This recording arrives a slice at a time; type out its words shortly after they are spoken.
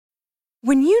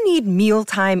When you need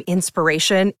mealtime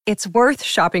inspiration, it's worth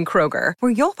shopping Kroger,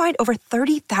 where you'll find over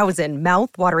 30,000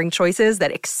 mouth-watering choices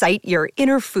that excite your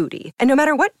inner foodie. And no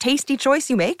matter what tasty choice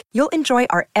you make, you'll enjoy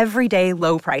our everyday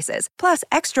low prices, plus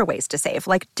extra ways to save,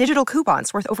 like digital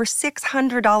coupons worth over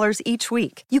 $600 each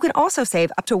week. You can also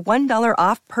save up to $1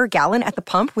 off per gallon at the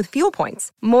pump with fuel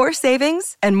points. More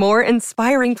savings and more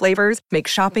inspiring flavors make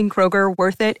shopping Kroger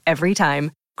worth it every time.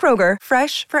 Kroger,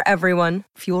 fresh for everyone.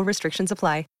 Fuel restrictions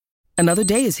apply. Another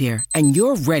day is here, and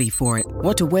you're ready for it.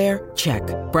 What to wear? Check.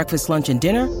 Breakfast, lunch, and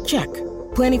dinner? Check.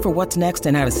 Planning for what's next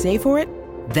and how to save for it?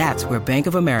 That's where Bank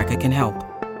of America can help.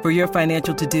 For your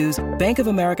financial to-dos, Bank of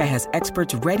America has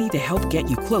experts ready to help get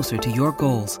you closer to your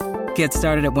goals. Get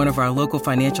started at one of our local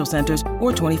financial centers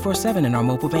or 24/7 in our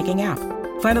mobile banking app.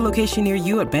 Find a location near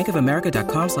you at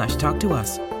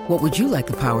bankofamerica.com/talktous. What would you like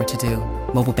the power to do?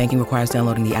 Mobile banking requires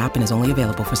downloading the app and is only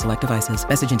available for select devices.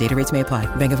 Message and data rates may apply.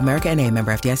 Bank of America N.A.,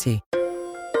 member FDIC.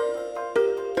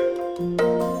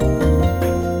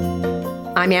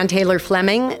 I'm Ann Taylor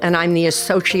Fleming, and I'm the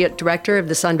Associate Director of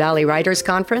the Sun Valley Writers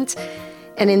Conference.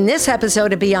 And in this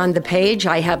episode of Beyond the Page,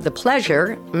 I have the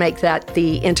pleasure, make that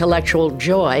the intellectual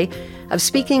joy, of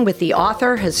speaking with the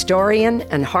author, historian,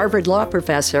 and Harvard Law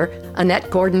professor, Annette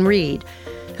Gordon-Reed,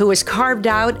 who has carved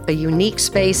out a unique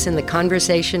space in the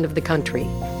conversation of the country.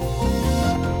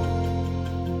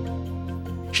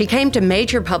 She came to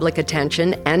major public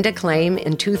attention and acclaim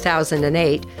in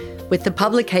 2008 with the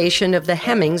publication of The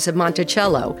Hemings of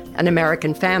Monticello, An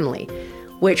American Family,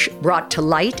 which brought to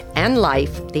light and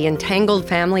life the entangled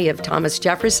family of Thomas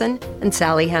Jefferson and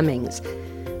Sally Hemings.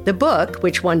 The book,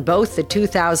 which won both the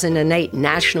 2008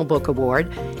 National Book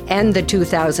Award and the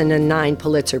 2009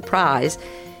 Pulitzer Prize,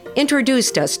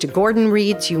 introduced us to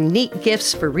Gordon-Reed's unique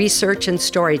gifts for research and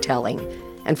storytelling,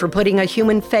 and for putting a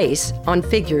human face on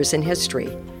figures in history.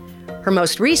 Her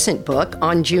most recent book,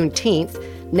 On Juneteenth,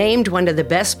 named one of the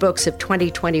best books of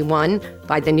 2021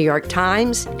 by the New York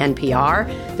Times, NPR,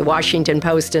 the Washington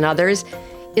Post, and others,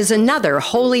 is another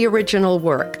wholly original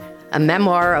work, a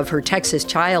memoir of her Texas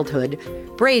childhood,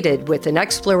 braided with an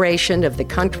exploration of the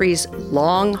country's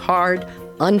long, hard,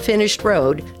 unfinished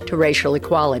road to racial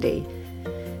equality.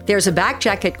 There's a back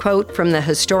jacket quote from the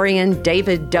historian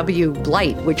David W.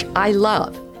 Blight, which I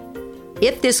love.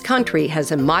 If this country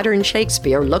has a modern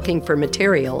Shakespeare looking for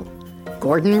material,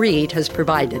 Gordon-Reed has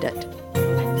provided it.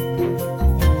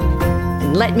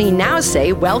 And let me now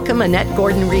say welcome Annette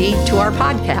Gordon-Reed to our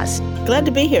podcast. Glad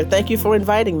to be here. Thank you for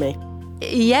inviting me.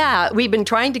 Yeah, we've been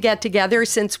trying to get together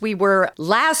since we were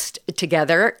last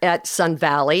together at Sun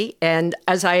Valley. And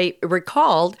as I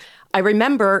recalled, I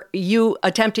remember you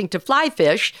attempting to fly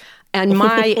fish and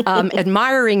my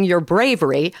admiring your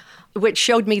bravery, which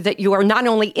showed me that you are not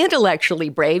only intellectually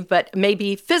brave, but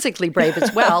maybe physically brave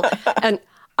as well. And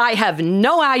I have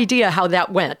no idea how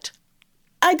that went.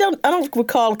 I don't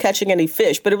recall catching any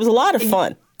fish, but it was a lot of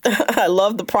fun. I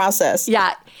love the process.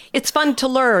 Yeah, it's fun to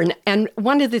learn. And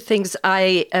one of the things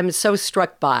I am so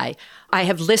struck by, I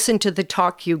have listened to the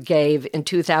talk you gave in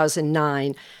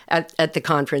 2009 at the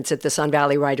conference, at the Sun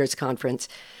Valley Writers Conference.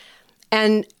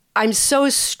 And I'm so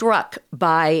struck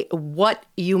by what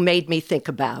you made me think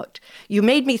about. You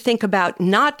made me think about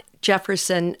not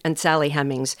Jefferson and Sally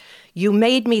Hemings. You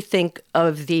made me think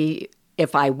of the,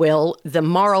 if I will, the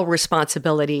moral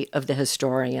responsibility of the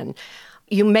historian.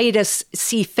 You made us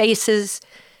see faces,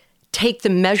 take the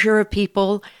measure of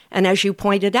people, and as you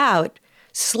pointed out,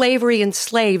 slavery and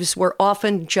slaves were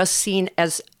often just seen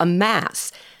as a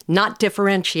mass, not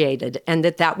differentiated, and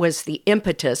that was the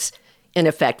impetus, in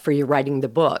effect, for you writing the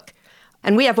book.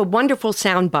 And we have a wonderful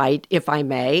soundbite, if I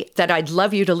may, that I'd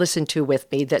love you to listen to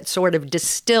with me that sort of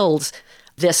distills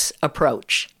this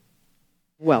approach.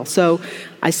 Well, so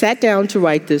I sat down to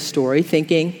write this story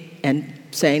thinking and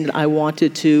saying that I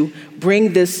wanted to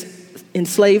bring this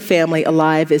enslaved family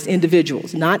alive as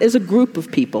individuals, not as a group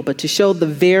of people, but to show the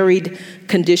varied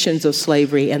conditions of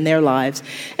slavery and their lives.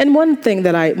 And one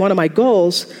of my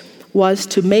goals was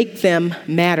to make them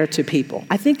matter to people.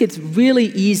 I think it's really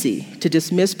easy to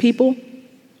dismiss people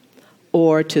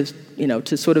or to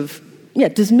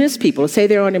dismiss people, to say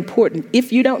they're unimportant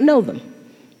if you don't know them,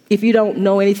 if you don't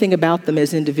know anything about them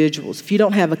as individuals, if you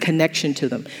don't have a connection to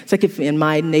them. It's like if in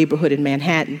my neighborhood in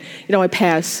Manhattan, I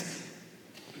pass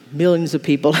millions of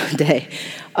people a day.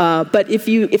 But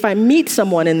if I meet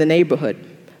someone in the neighborhood,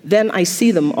 then I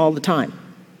see them all the time.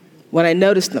 When I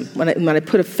notice them, when I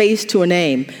put a face to a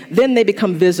name, then they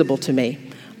become visible to me.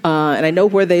 And I know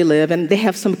where they live, and they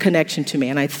have some connection to me.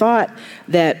 And I thought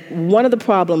that one of the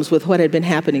problems with what had been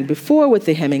happening before with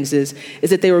the Hemings is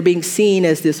that they were being seen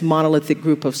as this monolithic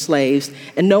group of slaves,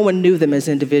 and no one knew them as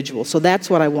individuals. So that's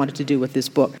what I wanted to do with this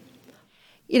book.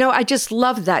 I just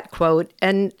love that quote,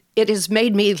 and it has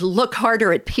made me look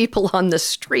harder at people on the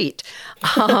street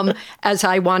as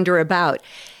I wander about.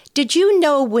 Did you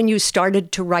know when you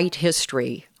started to write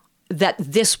history that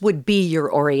this would be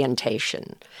your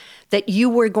orientation, that you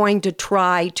were going to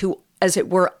try to, as it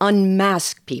were,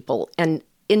 unmask people and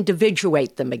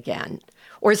individuate them again?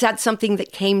 Or is that something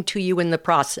that came to you in the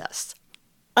process?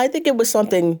 I think it was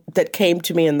something that came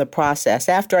to me in the process.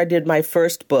 After I did my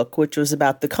first book, which was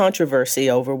about the controversy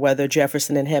over whether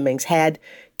Jefferson and Hemings had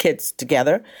kids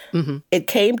together, it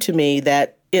came to me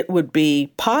that it would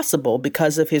be possible,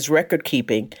 because of his record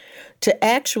keeping, to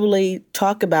actually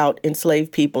talk about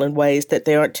enslaved people in ways that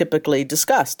they aren't typically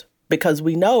discussed, because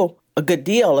we know a good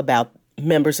deal about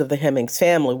members of the Hemings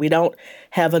family. We don't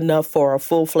have enough for a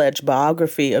full-fledged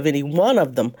biography of any one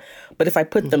of them, but if I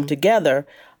put them together,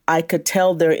 I could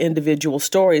tell their individual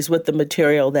stories with the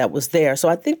material that was there. So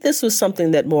I think this was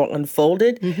something that more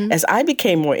unfolded as I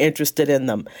became more interested in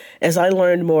them. As I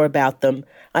learned more about them,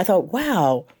 I thought,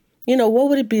 wow, what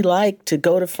would it be like to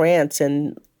go to France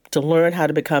and to learn how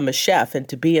to become a chef and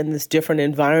to be in this different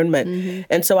environment?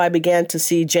 And so I began to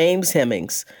see James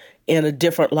Hemings in a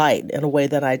different light, in a way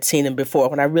that I'd seen him before,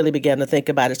 when I really began to think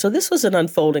about it. So this was an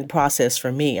unfolding process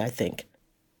for me, I think.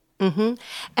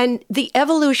 And the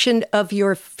evolution of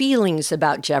your feelings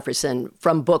about Jefferson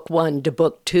from book 1 to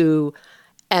book 2,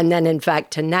 and then, in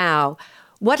fact, to now,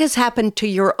 what has happened to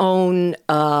your own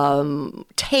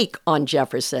take on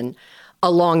Jefferson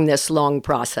along this long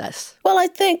process? Well, I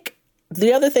think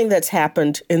the other thing that's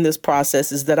happened in this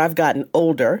process is that I've gotten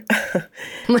older.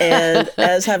 And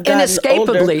as I've gotten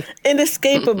older,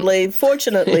 inescapably,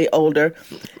 fortunately older.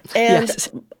 And yes.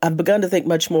 I've begun to think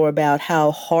much more about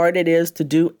how hard it is to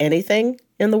do anything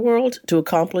in the world, to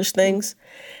accomplish things.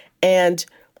 And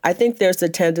I think there's a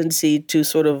tendency to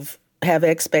sort of have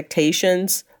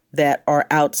expectations that are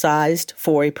outsized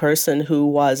for a person who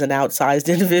was an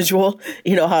outsized individual,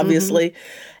 obviously.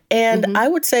 And I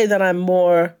would say that I'm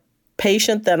more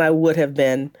patient than I would have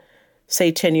been,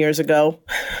 say, 10 years ago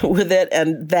with it.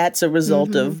 And that's a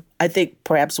result of, I think,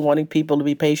 perhaps wanting people to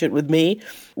be patient with me,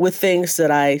 with things that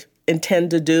I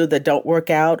intend to do that don't work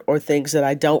out, or things that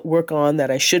I don't work on that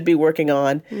I should be working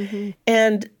on.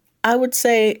 And I would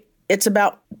say it's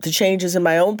about the changes in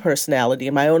my own personality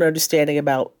and my own understanding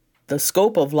about the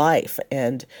scope of life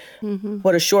and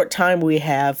what a short time we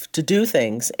have to do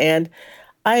things. And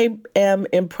I am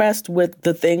impressed with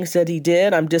the things that he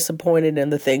did. I'm disappointed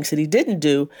in the things that he didn't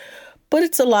do. But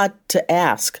it's a lot to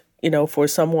ask, for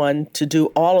someone to do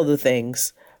all of the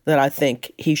things that I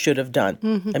think he should have done.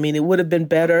 I mean, it would have been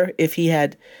better if he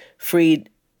had freed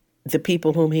the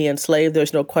people whom he enslaved.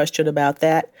 There's no question about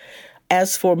that.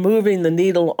 As for moving the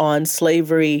needle on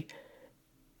slavery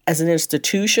as an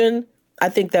institution, I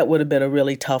think that would have been a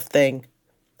really tough thing.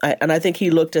 And I think he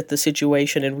looked at the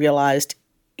situation and realized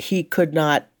he could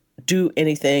not do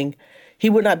anything. He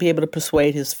would not be able to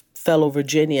persuade his fellow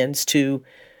Virginians to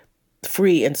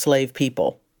free enslaved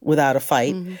people without a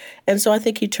fight. And so I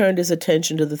think he turned his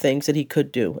attention to the things that he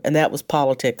could do, and that was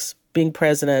politics, being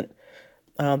president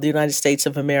of the United States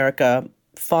of America,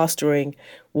 fostering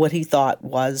what he thought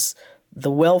was the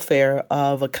welfare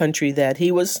of a country that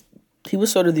he was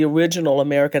sort of the original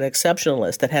American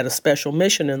exceptionalist that had a special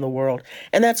mission in the world.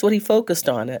 And that's what he focused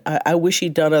on. I wish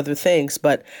he'd done other things,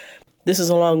 but this is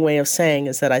a long way of saying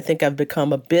is that I think I've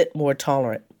become a bit more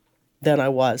tolerant than I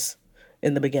was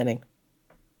in the beginning.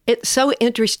 It's so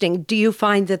interesting. Do you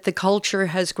find that the culture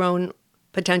has grown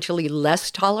potentially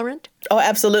less tolerant? Oh,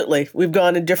 absolutely. We've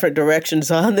gone in different directions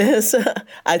on this.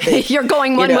 I think you're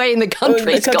going one way and the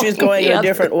country's going a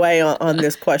different way on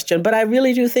this question. But I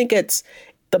really do think it's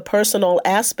the personal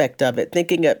aspect of it,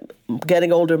 thinking of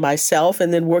getting older myself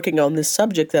and then working on this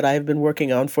subject that I've been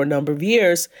working on for a number of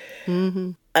years.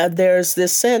 There's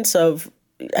this sense of,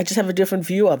 I just have a different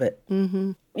view of it.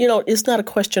 It's not a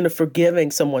question of forgiving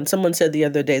someone. Someone said the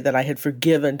other day that I had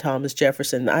forgiven Thomas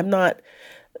Jefferson. I'm not.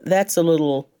 That's a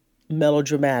little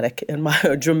melodramatic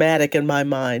dramatic in my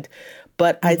mind.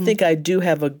 But I think I do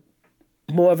have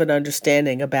more of an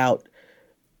understanding about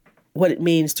what it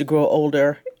means to grow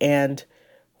older and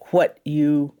what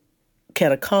you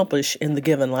can accomplish in the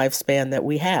given lifespan that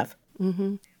we have.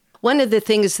 One of the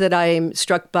things that I'm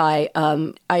struck by,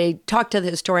 I talked to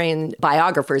the historian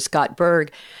biographer, Scott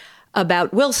Berg,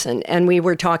 about Wilson, and we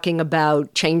were talking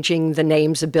about changing the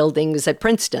names of buildings at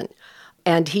Princeton.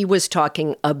 And he was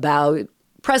talking about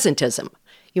presentism.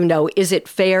 Is it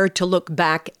fair to look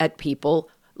back at people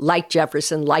like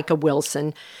Jefferson, like a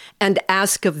Wilson, and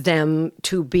ask of them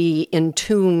to be in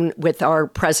tune with our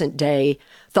present day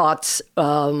thoughts,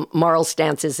 moral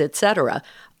stances, etc.?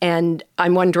 And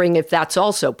I'm wondering if that's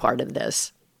also part of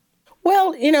this.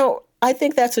 Well, I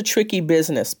think that's a tricky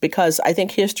business because I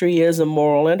think history is a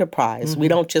moral enterprise. We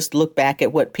don't just look back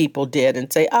at what people did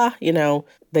and say,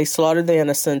 they slaughtered the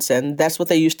innocents and that's what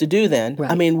they used to do then.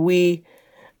 Right. I mean, we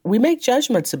make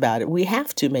judgments about it. We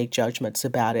have to make judgments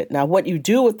about it. Now, what you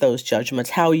do with those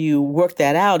judgments, how you work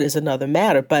that out is another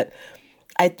matter. But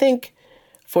I think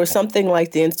for something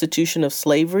like the institution of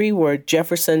slavery, where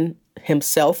Jefferson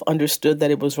himself understood that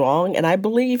it was wrong, and I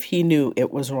believe he knew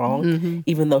it was wrong,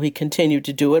 even though he continued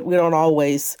to do it. We don't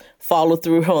always follow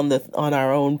through on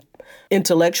our own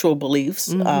intellectual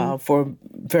beliefs for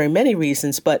very many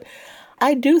reasons, but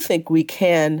I do think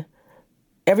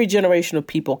every generation of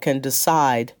people can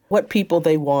decide what people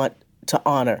they want to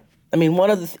honor. I mean,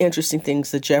 one of the interesting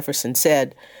things that Jefferson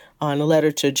said on a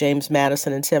letter to James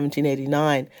Madison in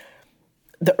 1789,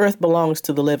 the earth belongs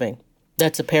to the living.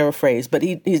 That's a paraphrase, but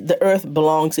the earth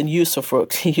belongs in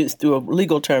usufruct, he used through a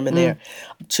legal term in there,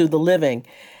 to the living.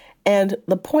 And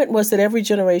the point was that every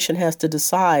generation has to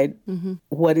decide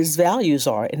what his values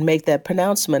are and make that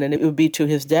pronouncement, and it would be to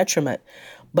his detriment.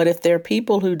 But if there are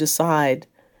people who decide,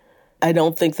 I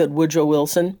don't think that Woodrow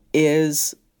Wilson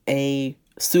is a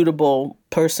suitable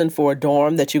person for a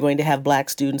dorm that you're going to have black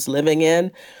students living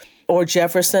in, or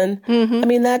Jefferson, I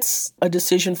mean, that's a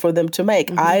decision for them to make.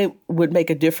 I would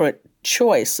make a different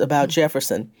choice about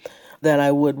Jefferson than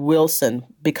I would Wilson,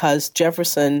 because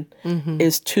Jefferson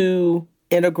is too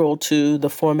integral to the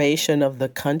formation of the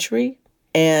country.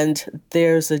 And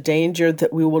there's a danger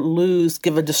that we will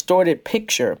give a distorted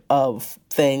picture of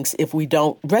things if we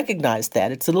don't recognize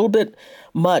that. It's a little bit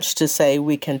much to say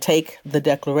we can take the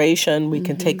Declaration, we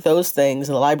can take those things,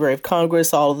 the Library of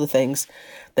Congress, all of the things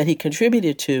that he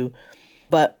contributed to,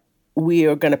 but we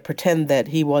are going to pretend that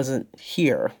he wasn't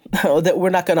here, that we're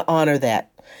not going to honor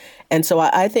that. And so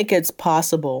I think it's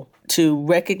possible to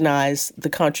recognize the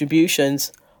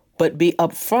contributions, but be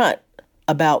upfront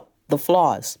about the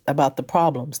flaws, about the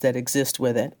problems that exist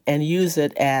with it, and use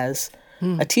it as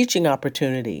a teaching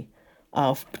opportunity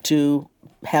to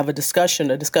have a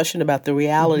discussion about the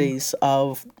realities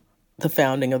of the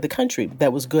founding of the country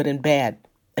that was good and bad.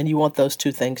 And you want those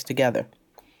two things together.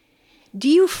 Do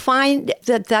you find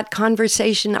that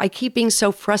conversation, I keep being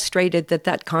so frustrated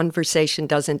that conversation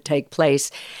doesn't take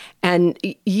place, and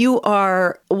you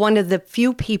are one of the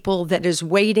few people that is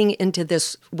wading into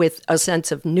this with a sense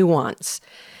of nuance.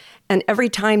 And every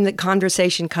time the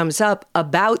conversation comes up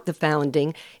about the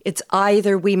founding, it's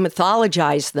either we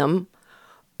mythologize them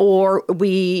or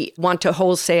we want to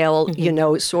wholesale,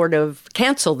 sort of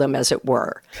cancel them, as it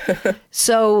were.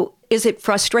 So is it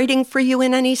frustrating for you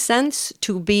in any sense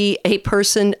to be a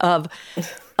person of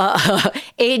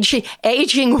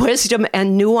aging wisdom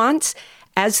and nuance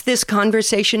as this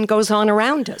conversation goes on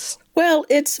around us? Well,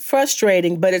 it's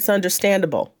frustrating, but it's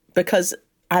understandable because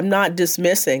I'm not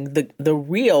dismissing the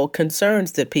real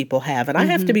concerns that people have. And I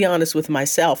have to be honest with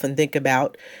myself and think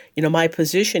about, my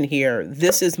position here.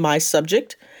 This is my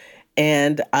subject,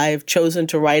 and I've chosen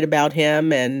to write about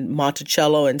him and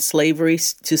Monticello and slavery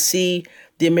to see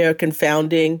the American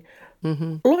founding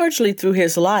largely through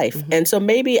his life. And so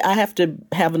maybe I have to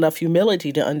have enough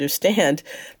humility to understand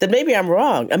that maybe I'm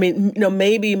wrong. I mean,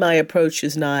 maybe my approach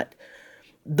is not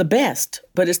the best,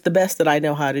 but it's the best that I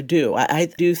know how to do.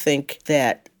 I do think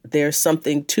that there's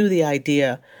something to the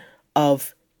idea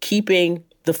of keeping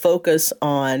the focus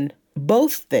on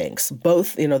both things,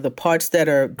 both, the parts that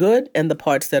are good and the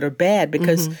parts that are bad,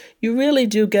 because you really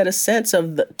do get a sense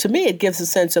of, to me, it gives a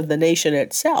sense of the nation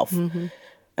itself.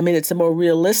 I mean, it's a more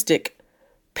realistic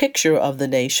picture of the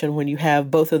nation when you have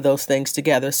both of those things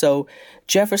together. So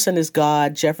Jefferson is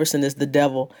God, Jefferson is the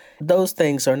devil. Those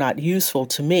things are not useful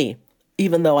to me,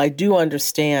 even though I do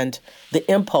understand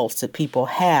the impulse that people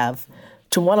have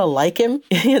to want to like him,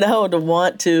 to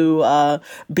want to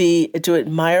be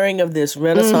admiring of this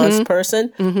Renaissance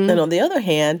person. And on the other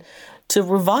hand, to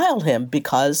revile him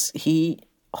because he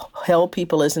held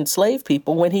people as enslaved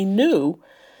people when he knew,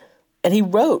 and he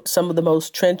wrote some of the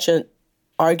most trenchant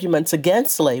arguments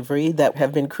against slavery that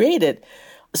have been created.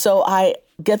 So I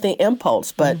get the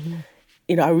impulse, but,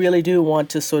 I really do want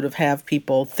to sort of have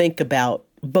people think about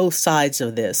both sides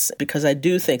of this, because I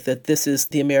do think that this is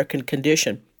the American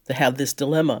condition, to have this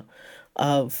dilemma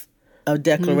of a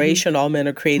declaration, all men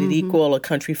are created equal, a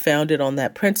country founded on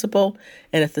that principle,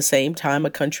 and at the same time, a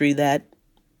country that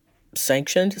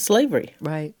sanctioned slavery.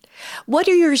 Right. What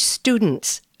do your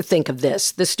students think of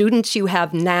this? The students you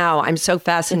have now, I'm so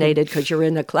fascinated because you're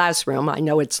in a classroom. I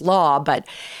know it's law, but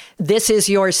this is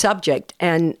your subject.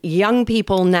 And young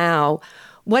people now,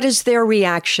 what is their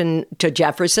reaction to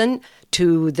Jefferson,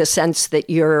 to the sense that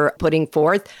you're putting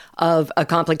forth of a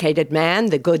complicated man,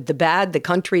 the good, the bad, the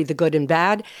country, the good and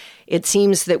bad. It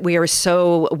seems that we are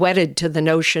so wedded to the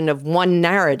notion of one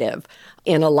narrative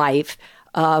in a life.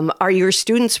 Are your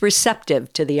students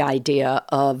receptive to the idea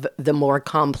of the more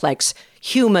complex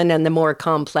human and the more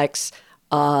complex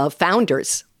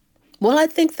founders? Well, I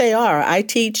think they are. I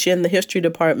teach in the history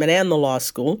department and the law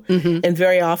school, and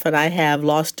very often I have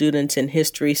law students and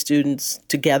history students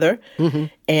together,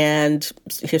 and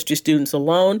history students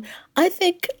alone. I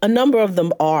think a number of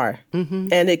them are,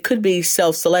 and it could be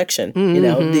self-selection. You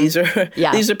know, these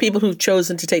are people who've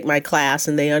chosen to take my class,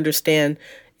 and they understand.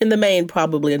 In the main,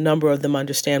 probably a number of them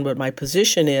understand what my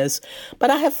position is, but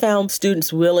I have found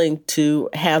students willing to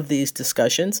have these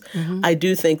discussions. I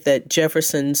do think that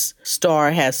Jefferson's star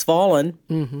has fallen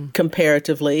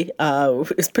comparatively,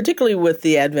 particularly with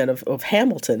the advent of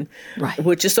Hamilton,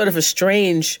 which is sort of a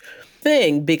strange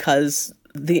thing because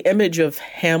the image of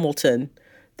Hamilton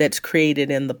that's created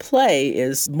in the play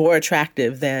is more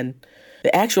attractive than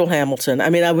the actual Hamilton.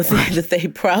 I mean, I would think that they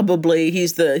probably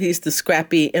he's the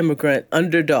scrappy immigrant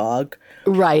underdog,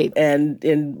 right? And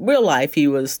in real life, he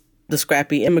was the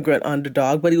scrappy immigrant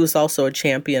underdog, but he was also a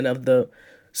champion of the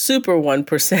super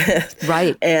 1%,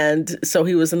 right? And so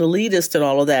he was an elitist and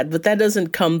all of that. But that doesn't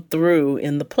come through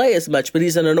in the play as much. But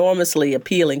he's an enormously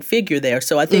appealing figure there.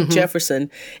 So I think Jefferson,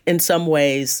 in some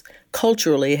ways,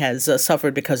 culturally, has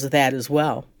suffered because of that as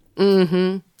well.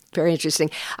 Very interesting.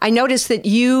 I noticed that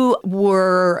you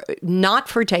were not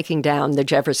for taking down the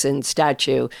Jefferson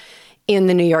statue in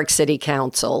the New York City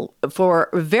Council.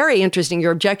 Very interesting.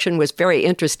 Your objection was very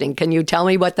interesting. Can you tell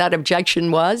me what that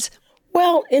objection was?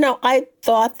 Well, I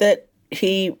thought that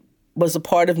he was a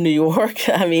part of New York.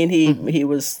 I mean, he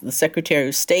was the Secretary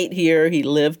of State here. He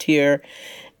lived here.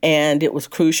 And it was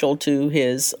crucial to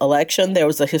his election. There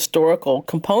was a historical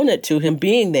component to him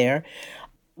being there.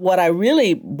 What I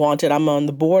really wanted, I'm on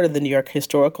the board of the New York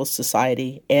Historical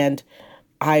Society, and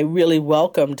I really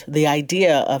welcomed the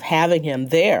idea of having him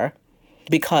there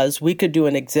because we could do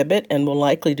an exhibit, and we'll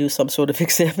likely do some sort of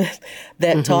exhibit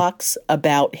that talks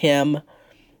about him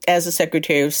as a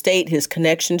Secretary of State, his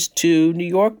connections to New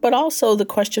York, but also the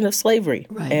question of slavery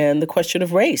and the question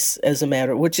of race as a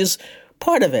matter, which is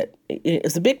part of it.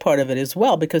 It's a big part of it as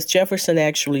well, because Jefferson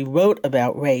actually wrote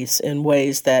about race in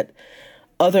ways that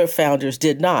other founders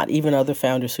did not, even other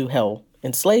founders who held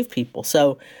enslaved people.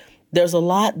 So there's a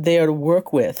lot there to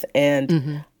work with.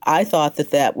 And I thought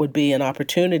that would be an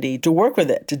opportunity to work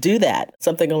with it, to do that.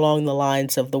 Something along the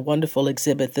lines of the wonderful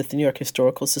exhibit that the New York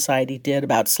Historical Society did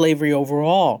about slavery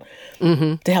overall,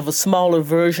 to have a smaller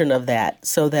version of that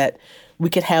so that we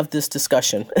could have this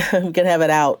discussion. We could have it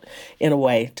out in a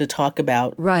way to talk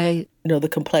about the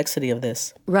complexity of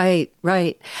this. Right.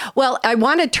 Well, I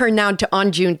want to turn now to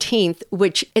On Juneteenth,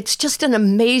 which it's just an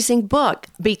amazing book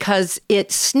because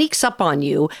it sneaks up on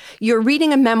you. You're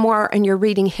reading a memoir and you're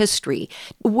reading history.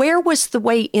 Where was the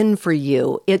way in for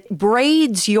you? It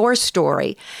braids your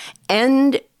story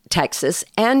and Texas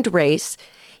and race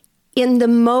in the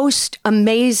most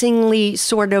amazingly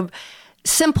sort of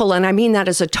simple, and I mean that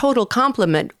as a total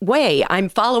compliment, way. I'm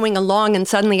following along and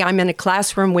suddenly I'm in a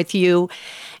classroom with you.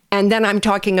 And then I'm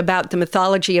talking about the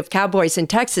mythology of cowboys in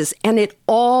Texas, and it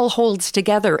all holds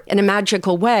together in a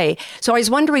magical way. So I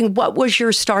was wondering, what was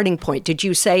your starting point? Did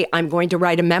you say, I'm going to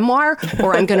write a memoir,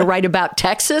 or I'm going to write about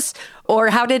Texas? Or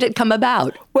how did it come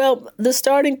about? Well, the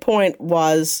starting point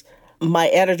was my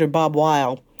editor, Bob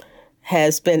Weil,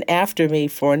 has been after me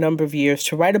for a number of years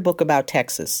to write a book about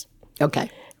Texas. Okay.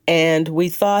 And we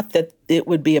thought that it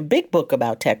would be a big book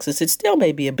about Texas. It still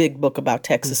may be a big book about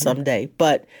Texas someday,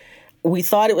 but we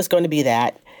thought it was going to be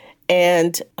that.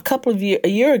 And a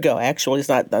year ago, actually, it's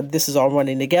not, this is all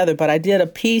running together, but I did a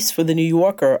piece for the New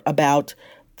Yorker about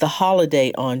the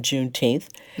holiday on Juneteenth.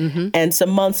 And some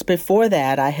months before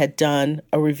that, I had done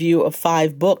a review of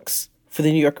 5 books for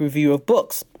the New York Review of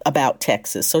Books about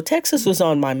Texas. So Texas was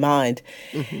on my mind.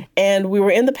 And we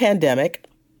were in the pandemic,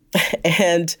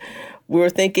 and we were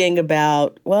thinking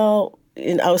about,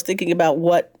 I was thinking about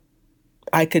what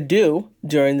I could do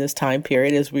during this time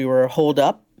period as we were holed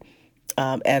up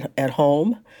at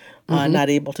home, not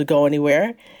able to go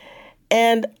anywhere.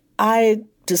 And I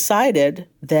decided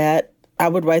that I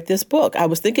would write this book. I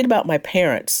was thinking about my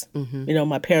parents,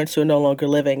 my parents who are no longer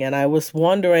living, and I was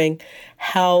wondering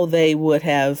how they would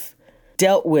have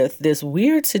dealt with this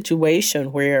weird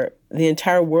situation where the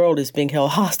entire world is being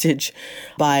held hostage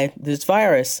by this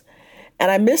virus.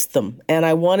 And I missed them, and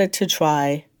I wanted to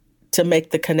try to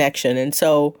make the connection. And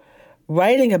so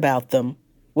writing about them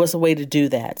was a way to do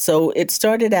that. So it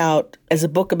started out as a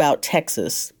book about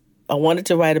Texas. I wanted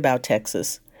to write about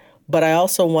Texas. but I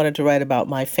also wanted to write about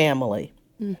my family.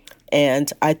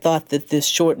 And I thought that this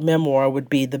short memoir would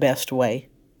be the best way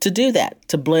to do that,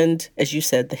 to blend, as you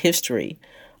said, the history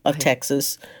of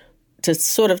Texas, to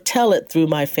sort of tell it through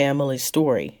my family's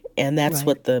story. And that's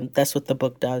what the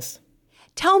book does.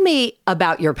 Tell me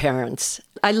about your parents.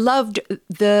 I loved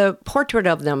the portrait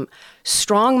of them.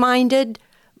 Strong-minded,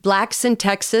 Blacks in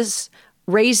Texas,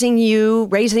 raising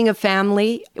a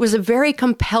family. It was a very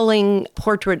compelling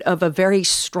portrait of a very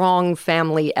strong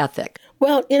family ethic.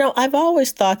 Well, I've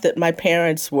always thought that my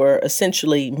parents were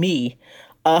essentially me,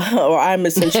 or I'm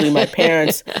essentially my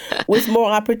parents, with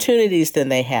more opportunities than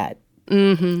they had.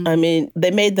 Mm-hmm. I mean,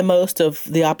 they made the most of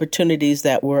the opportunities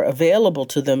that were available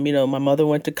to them. My mother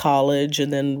went to college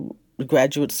and then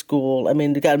graduate school. I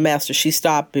mean, got a master's. She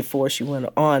stopped before she went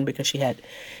on because she had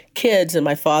kids. And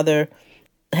my father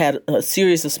had a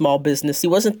series of small business. He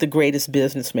wasn't the greatest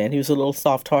businessman. He was a little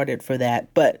soft-hearted for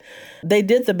that. But they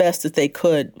did the best that they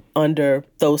could under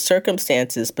those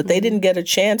circumstances. But they didn't get a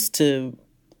chance to.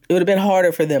 It would have been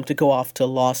harder for them to go off to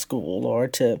law school or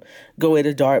to go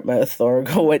into Dartmouth or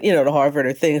go to Harvard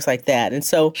or things like that. And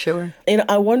so,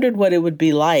 I wondered what it would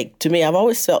be like. To me, I've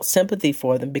always felt sympathy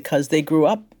for them because they grew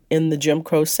up in the Jim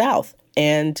Crow South,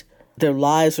 and their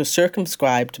lives were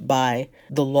circumscribed by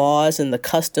the laws and the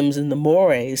customs and the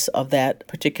mores of that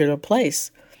particular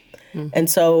place. Mm-hmm. And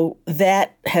so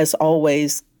that has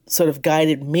always sort of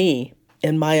guided me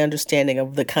in my understanding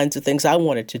of the kinds of things I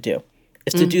wanted to do.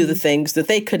 Is to do the things that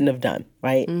they couldn't have done,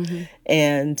 right? Mm-hmm.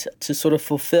 And to sort of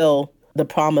fulfill the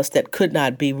promise that could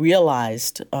not be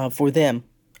realized for them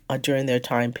during their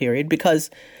time period because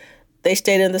they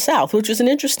stayed in the South, which was an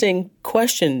interesting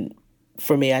question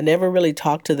for me. I never really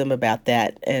talked to them about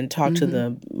that and talked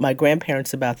to my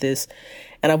grandparents about this.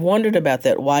 And I've wondered about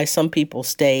that, why some people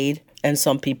stayed and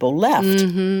some people left.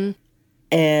 Mm-hmm.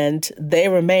 And they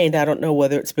remained. I don't know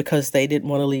whether it's because they didn't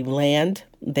want to leave land.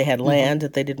 They had land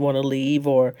that they didn't want to leave,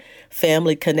 or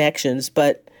family connections.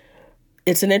 But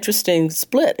it's an interesting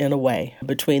split in a way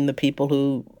between the people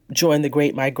who joined the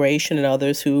Great Migration and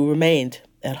others who remained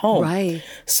at home. Right.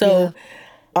 So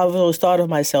I've always thought of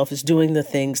myself as doing the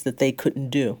things that they couldn't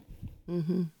do.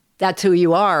 Mm-hmm. That's who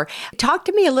you are. Talk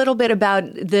to me a little bit about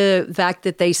the fact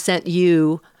that they sent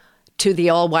you to the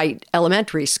all-white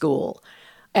elementary school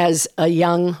as a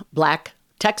young Black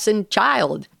Texan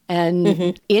child.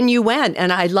 And in you went.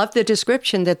 And I love the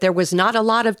description that there was not a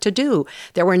lot of to do.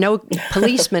 There were no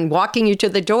policemen walking you to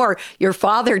the door. Your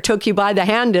father took you by the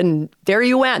hand and there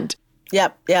you went.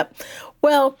 Yep.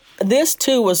 Well, this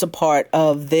too was a part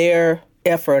of their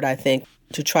effort, I think,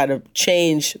 to try to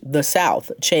change the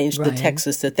South, change the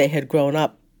Texas that they had grown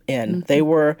up in.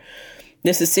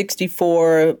 This is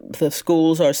 1964. The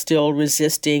schools are still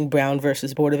resisting Brown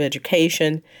versus Board of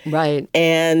Education. Right.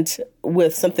 And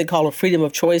with something called a freedom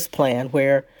of choice plan,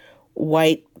 where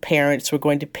white parents were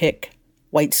going to pick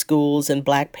white schools and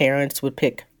Black parents would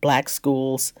pick Black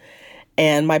schools.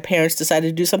 And my parents decided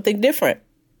to do something different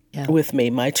with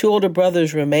me. My two older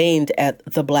brothers remained at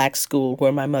the Black school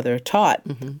where my mother taught,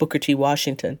 Booker T.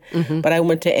 Washington. But I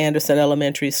went to Anderson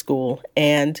Elementary School.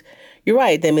 And you're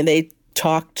right. I mean, they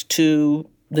talked to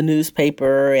the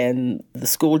newspaper and the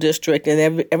school district,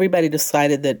 and everybody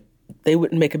decided that they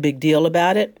wouldn't make a big deal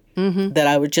about it, that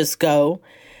I would just go.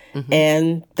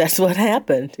 And that's what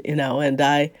happened, and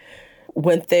I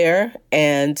went there,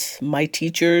 and my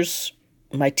teacher, Miss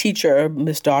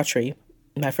Daughtry,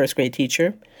 my first grade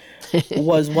teacher,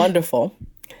 was wonderful.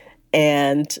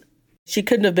 And she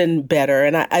couldn't have been better.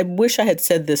 And I wish I had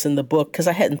said this in the book because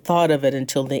I hadn't thought of it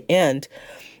until the end.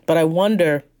 But I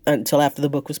wonder, until after the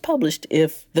book was published,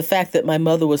 if the fact that my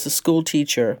mother was a school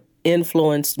teacher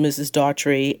influenced Mrs.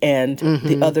 Daughtry and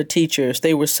the other teachers.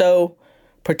 They were so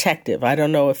protective. I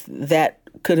don't know if that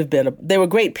could have been they were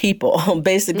great people,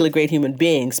 basically great human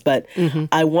beings, but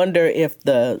I wonder if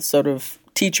the sort of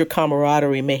teacher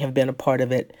camaraderie may have been a part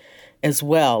of it as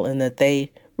well, and that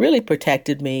they really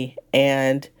protected me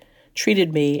and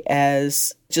treated me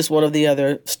as just one of the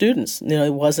other students.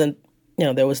 It wasn't,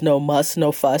 there was no muss,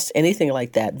 no fuss, anything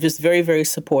like that. Just very, very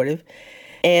supportive.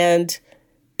 And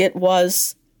it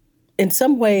was, in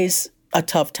some ways, a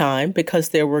tough time because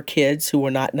there were kids who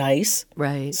were not nice.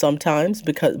 Right. Sometimes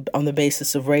because on the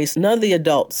basis of race. None of the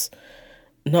adults,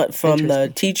 not from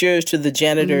the teachers to the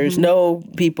janitors, no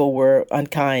people were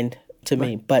unkind to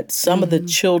me, but some of the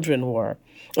children were.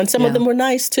 And some of them were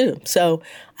nice, too. So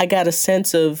I got a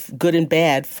sense of good and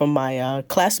bad from my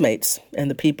classmates and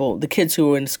the kids who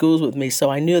were in schools with me. So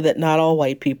I knew that not all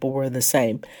white people were the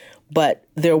same. But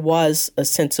there was a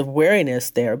sense of wariness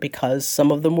there because some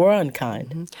of them were unkind.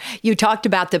 Mm-hmm. You talked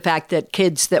about the fact that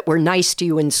kids that were nice to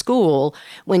you in school,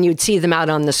 when you'd see them out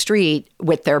on the street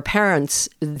with their parents,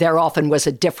 there often was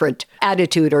a different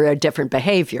attitude or a different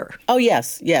behavior. Oh,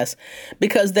 yes,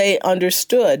 because they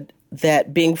understood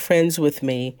that being friends with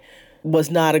me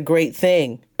was not a great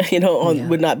thing,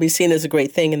 would not be seen as a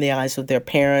great thing in the eyes of their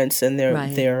parents and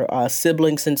their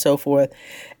siblings and so forth.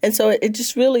 And so it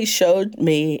just really showed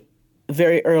me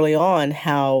very early on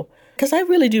how, because I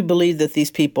really do believe that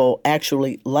these people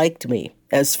actually liked me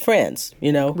as friends,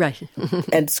 right.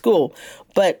 at school.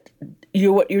 But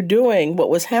what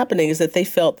was happening is that they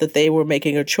felt that they were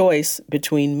making a choice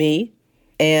between me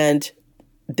and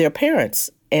their parents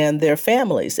and their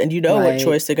families. And what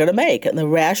choice they're going to make. And the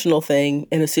rational thing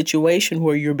in a situation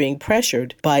where you're being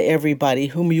pressured by everybody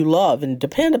whom you love and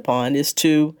depend upon is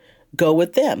to go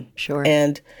with them. Sure.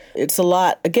 And it's a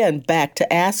lot, again, back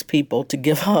to ask people to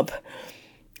give up,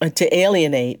 to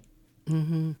alienate,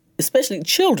 especially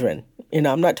children.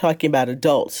 I'm not talking about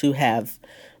adults who have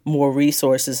more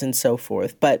resources and so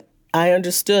forth. But I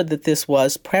understood that this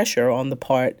was pressure on the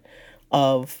part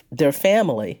of their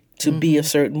family to be a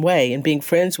certain way. And being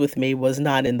friends with me was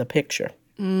not in the picture.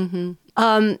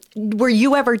 Were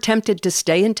you ever tempted to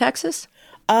stay in Texas?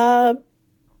 I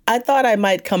thought I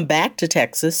might come back to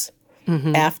Texas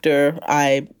after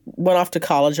I went off to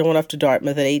college. I went off to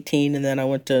Dartmouth at 18, and then I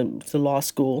went to law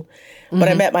school. But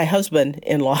I met my husband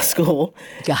in law school,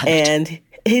 and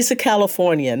he's a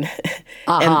Californian,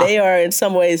 and they are in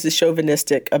some ways as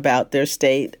chauvinistic about their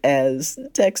state as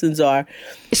Texans are.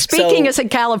 Speaking as a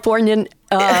Californian,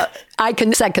 I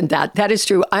can second that. That is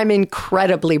true. I'm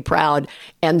incredibly proud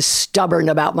and stubborn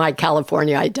about my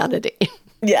California identity.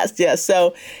 Yes.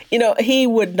 So, he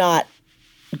would not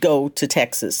go to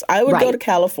Texas. I would go to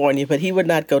California, but he would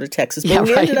not go to Texas. But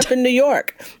we ended up in New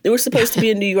York. We were supposed to be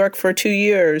in New York for 2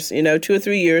 years, 2 or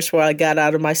 3 years before I got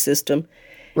out of my system.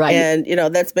 Right. And, it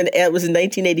was in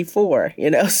 1984,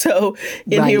 so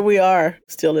here we are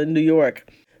still in New York.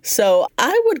 So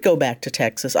I would go back to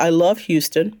Texas. I love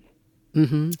Houston.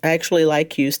 I actually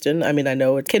like Houston. I mean, I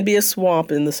know it can be a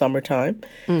swamp in the summertime,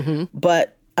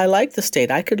 but I like the state.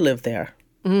 I could live there.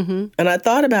 And I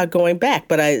thought about going back,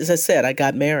 but as I said, I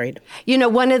got married.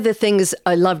 One of the things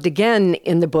I loved again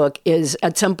in the book is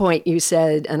at some point you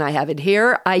said, and I have it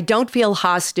here, I don't feel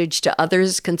hostage to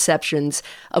others' conceptions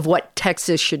of what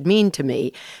Texas should mean to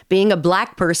me. Being a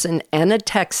Black person and a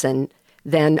Texan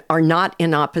then are not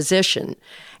in opposition.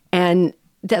 And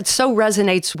that so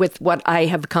resonates with what I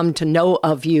have come to know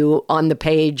of you on the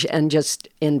page and just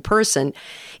in person,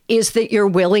 is that you're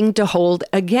willing to hold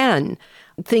again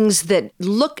things that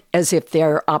look as if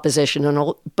they're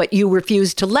oppositional, but you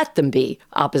refuse to let them be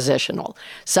oppositional,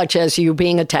 such as you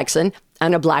being a Texan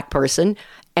and a Black person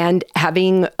and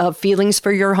having feelings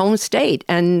for your home state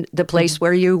and the place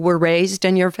where you were raised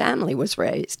and your family was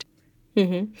raised.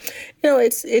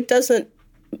 It doesn't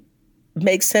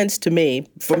make sense to me,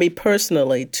 for me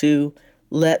personally, to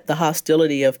let the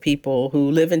hostility of people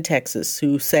who live in Texas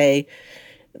who say,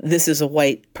 this is a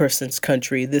white person's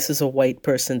country, this is a white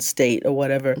person's state, or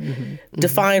whatever,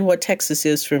 define what Texas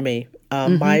is for me.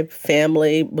 My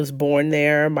family was born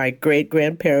there. My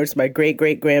great-grandparents, my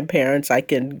great-great-grandparents, I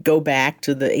can go back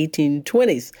to the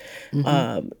 1820s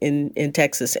in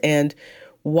Texas. And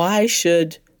why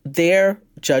should their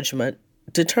judgment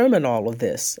determine all of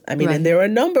this? I mean, and there are a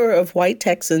number of white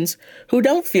Texans who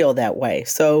don't feel that way.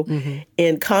 So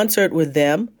in concert with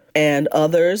them, and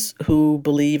others who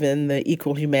believe in the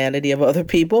equal humanity of other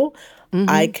people,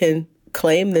 I can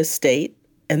claim this state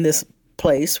and this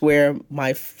place where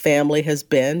my family has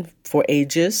been for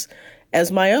ages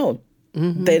as my own.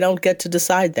 They don't get to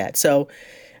decide that. So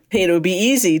it would be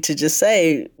easy to just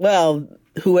say, well,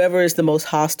 whoever is the most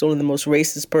hostile and the most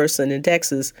racist person in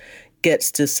Texas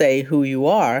gets to say who you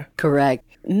are. Correct.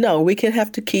 No, we can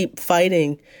have to keep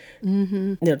fighting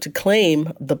to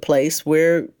claim the place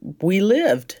where we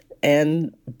lived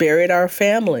and buried our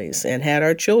families and had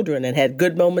our children and had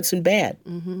good moments and bad.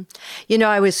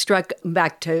 I was struck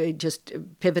back to just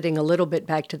pivoting a little bit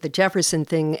back to the Jefferson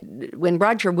thing. When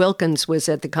Roger Wilkins was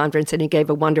at the conference and he gave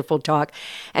a wonderful talk,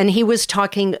 and he was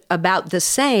talking about the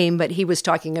same, but he was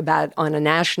talking about on a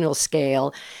national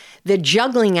scale, the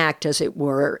juggling act, as it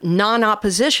were,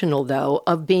 non-oppositional, though,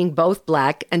 of being both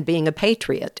Black and being a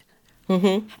patriot.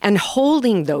 And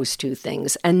holding those two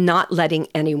things and not letting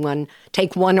anyone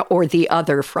take one or the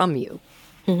other from you.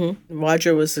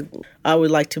 Roger I would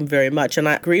liked him very much, and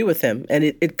I agree with him. And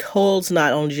it holds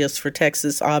not only just for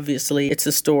Texas, obviously, it's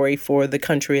a story for the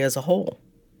country as a whole.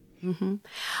 Mm-hmm.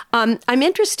 I'm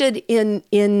interested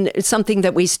in something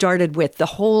that we started with, the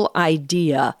whole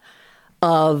idea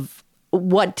of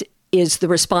what is the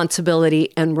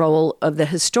responsibility and role of the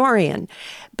historian.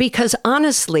 Because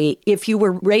honestly, if you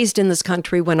were raised in this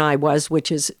country when I was, which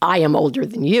is, I am older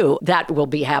than you, that will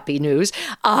be happy news.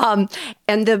 And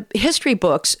the history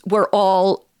books were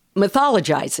all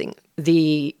mythologizing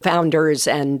the founders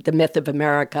and the myth of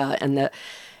America and the,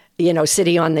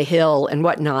 city on the hill and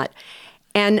whatnot.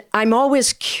 And I'm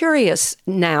always curious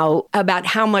now about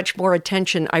how much more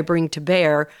attention I bring to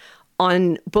bear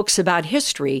on books about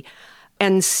history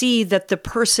and see that the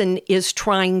person is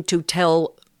trying to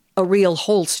tell a real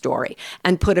whole story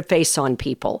and put a face on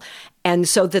people. And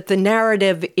so that the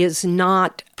narrative is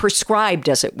not prescribed,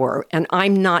 as it were, and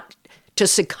I'm not to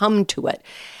succumb to it.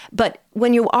 But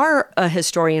when you are a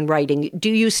historian writing, do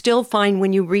you still find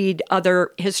when you read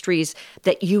other histories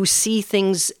that you see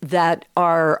things that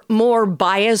are more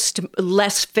biased,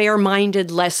 less fair-minded,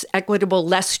 less equitable,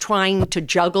 less trying to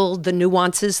juggle the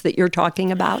nuances that you're talking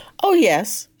about? Oh,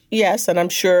 yes. Yes, and I'm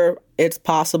sure it's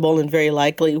possible and very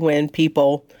likely when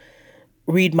people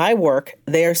read my work,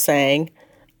 they're saying,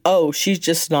 oh, she's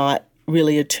just not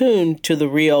really attuned to the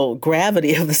real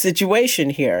gravity of the situation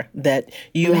here, that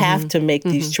you have to make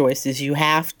these choices. You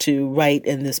have to write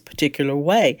in this particular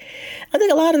way. I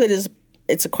think a lot of it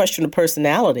it's a question of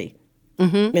personality.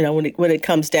 When it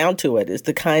comes down to it, is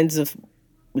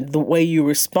the way you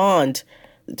respond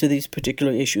to these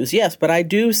particular issues. Yes, but I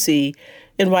do see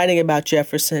in writing about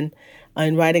Jefferson,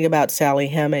 in writing about Sally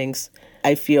Hemings,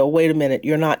 I feel, wait a minute,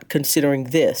 you're not considering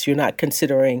this. You're not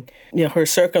considering, her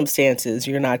circumstances.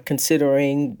 You're not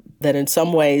considering that in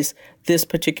some ways this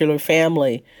particular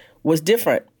family was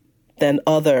different than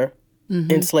other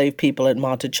enslaved people at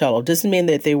Monticello. Doesn't mean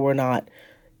that they were not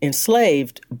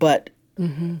enslaved, but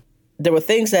there were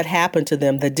things that happened to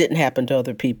them that didn't happen to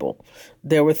other people.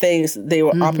 There were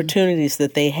opportunities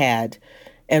that they had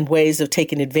and ways of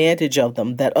taking advantage of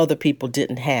them that other people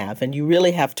didn't have. And you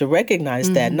really have to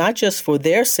recognize that, not just for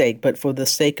their sake, but for the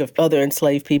sake of other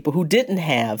enslaved people who didn't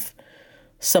have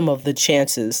some of the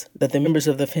chances that the members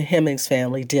of the Hemings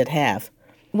family did have.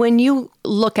 When you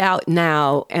look out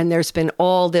now, and there's been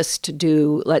all this to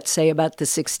do, let's say, about the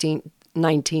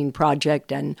 1619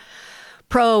 Project and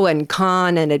pro and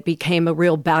con, and it became a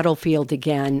real battlefield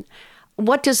again,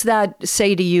 what does that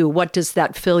say to you? What does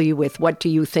that fill you with? What do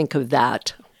you think of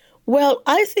that? Well,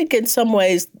 I think in some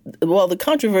ways, the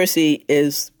controversy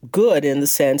is good in the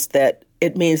sense that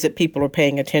it means that people are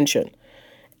paying attention.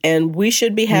 And we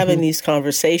should be having these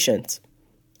conversations.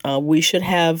 We should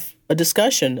have a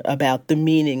discussion about the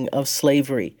meaning of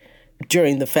slavery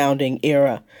during the founding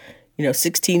era.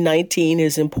 1619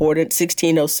 is important.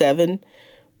 1607,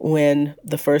 when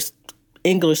the first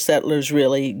English settlers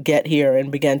really get here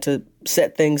and began to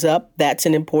set things up, that's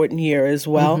an important year as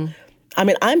well. I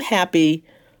mean, I'm happy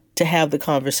to have the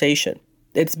conversation.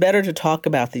 It's better to talk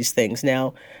about these things.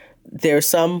 Now, there's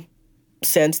some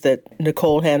sense that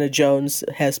Nikole Hannah-Jones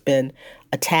has been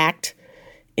attacked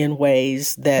in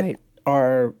ways that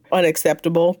are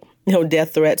unacceptable,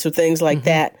 death threats or things like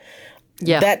that.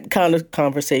 Yeah. That kind of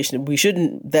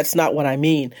conversation, that's not what I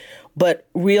mean. But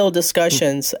real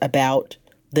discussions about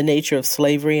the nature of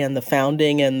slavery and the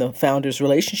founding and the founders'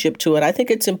 relationship to it, I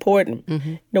think it's important.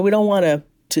 We don't want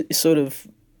to sort of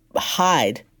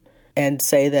hide and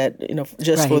say that,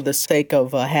 just for the sake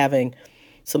of having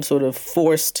some sort of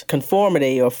forced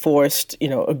conformity or forced,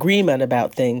 agreement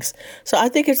about things. So I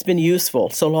think it's been useful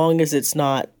so long as it's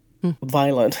not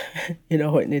violent,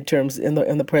 in terms in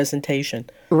the presentation.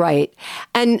 Right.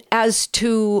 And as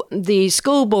to the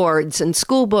school boards and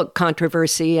school book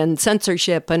controversy and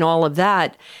censorship and all of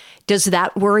that, does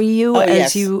that worry you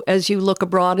as you look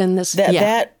abroad in this?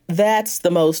 That's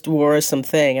the most worrisome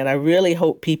thing, and I really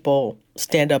hope people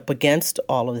stand up against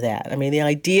all of that. I mean, the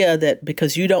idea that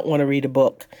because you don't want to read a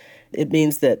book, it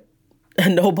means that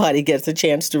nobody gets a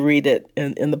chance to read it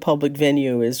in the public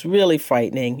venue is really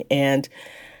frightening. And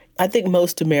I think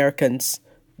most Americans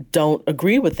don't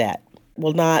agree with that,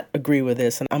 will not agree with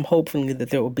this. And I'm hoping that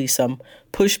there will be some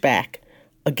pushback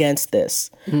against this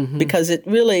because it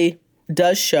really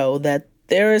does show that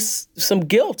there is some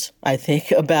guilt, I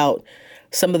think, about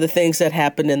some of the things that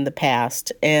happened in the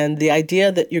past. And the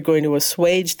idea that you're going to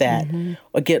assuage that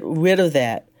or get rid of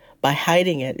that by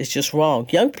hiding it is just wrong.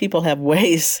 Young people have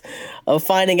ways of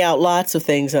finding out lots of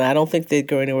things, and I don't think they're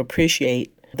going to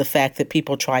appreciate the fact that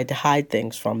people tried to hide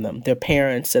things from them. Their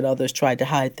parents and others tried to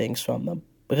hide things from them,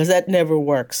 because that never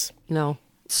works. No,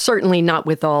 certainly not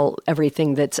with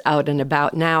everything that's out and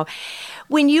about now.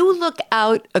 When you look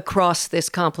out across this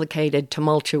complicated,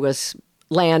 tumultuous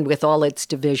land with all its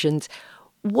divisions,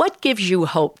 What gives you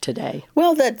hope today?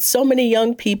 Well, that so many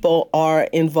young people are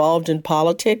involved in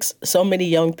politics. So many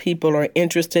young people are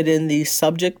interested in these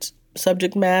subject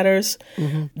matters.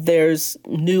 Mm-hmm. There's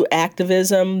new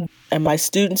activism. And my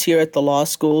students here at the law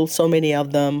school, so many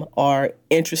of them are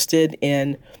interested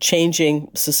in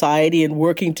changing society and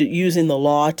working to using the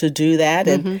law to do that.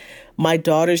 Mm-hmm. And my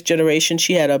daughter's generation,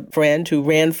 she had a friend who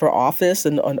ran for office,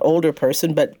 an older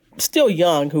person, but still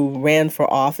young, who ran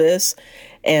for office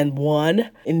and won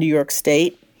in New York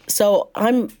State. So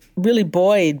I'm really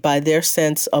buoyed by their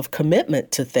sense of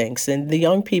commitment to things. And the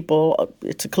young people,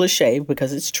 it's a cliche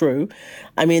because it's true.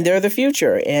 I mean, they're the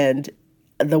future. And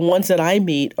the ones that I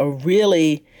meet are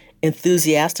really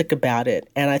enthusiastic about it.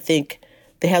 And I think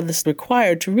they have this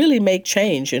required to really make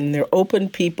change. And they're open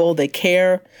people. They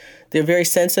care. They're very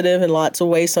sensitive in lots of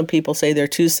ways. Some people say they're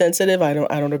too sensitive. I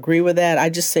don't agree with that. I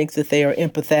just think that they are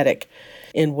empathetic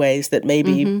in ways that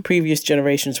maybe previous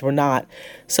generations were not.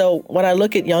 So when I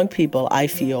look at young people, I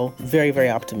feel very, very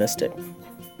optimistic.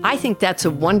 I think that's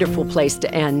a wonderful place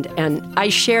to end, and I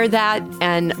share that,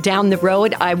 and down the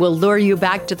road, I will lure you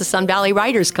back to the Sun Valley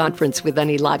Writers Conference with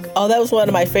any luck. Oh, that was one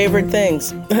of my favorite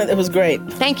things. It was great.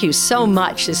 Thank you so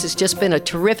much. This has just been a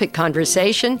terrific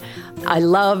conversation. I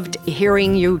loved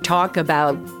hearing you talk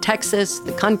about Texas,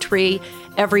 the country,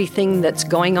 everything that's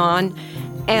going on,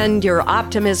 and your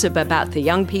optimism about the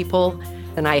young people,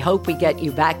 and I hope we get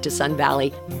you back to Sun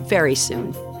Valley very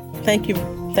soon. Thank you.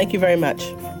 Thank you very much.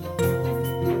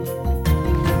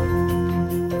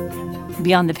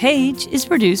 Beyond the Page is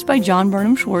produced by John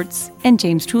Burnham Schwartz and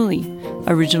James Tooley.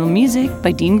 Original music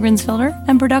by Dean Grinsfelder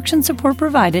and production support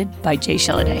provided by Jay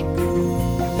Shilliday.